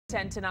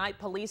10 tonight,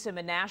 police in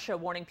Menasha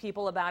warning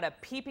people about a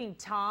peeping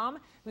Tom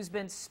who's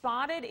been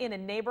spotted in a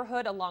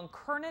neighborhood along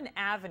Kernan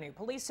Avenue.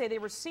 Police say they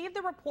received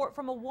the report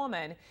from a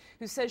woman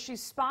who says she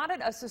spotted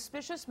a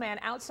suspicious man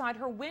outside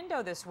her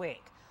window this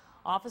week.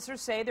 Officers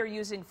say they're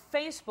using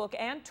Facebook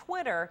and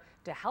Twitter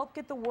to help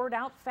get the word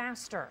out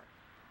faster.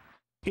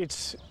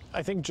 It's,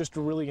 I think, just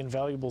a really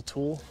invaluable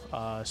tool,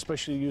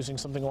 especially using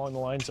something along the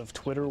lines of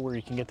Twitter where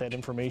you can get that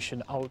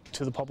information out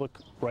to the public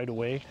right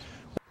away.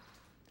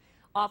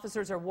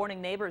 Officers are warning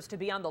neighbors to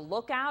be on the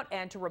lookout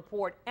and to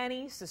report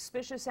any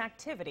suspicious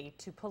activity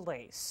to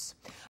police.